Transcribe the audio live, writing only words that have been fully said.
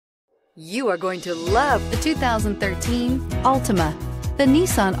You are going to love the 2013 Altima. The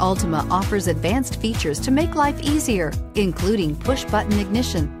Nissan Altima offers advanced features to make life easier, including push-button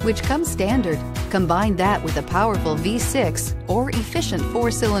ignition, which comes standard. Combine that with a powerful V6 or efficient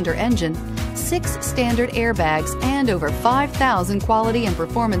 4-cylinder engine, 6 standard airbags, and over 5,000 quality and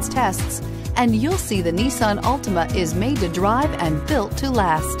performance tests, and you'll see the Nissan Altima is made to drive and built to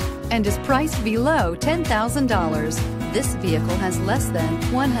last, and is priced below $10,000. This vehicle has less than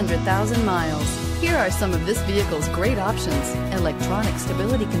 100,000 miles. Here are some of this vehicle's great options: electronic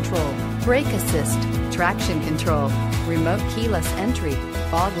stability control, brake assist, traction control, remote keyless entry,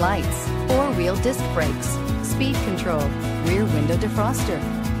 fog lights, 4-wheel disc brakes, speed control, rear window defroster,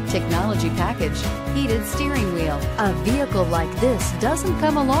 technology package, heated steering wheel. A vehicle like this doesn't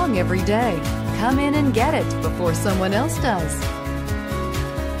come along every day. Come in and get it before someone else does.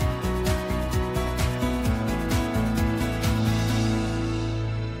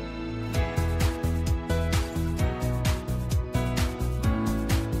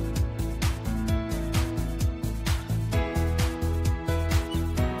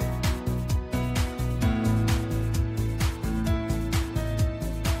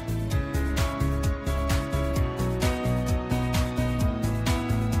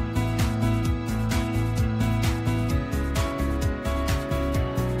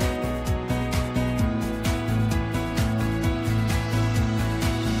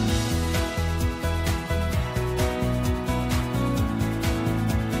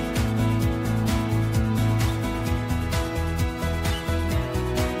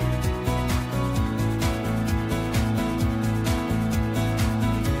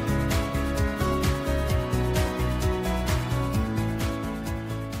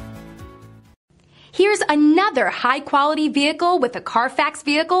 Here's another high-quality vehicle with a Carfax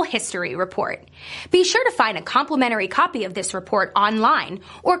Vehicle History Report. Be sure to find a complimentary copy of this report online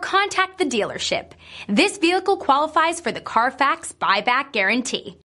or contact the dealership. This vehicle qualifies for the Carfax Buyback Guarantee.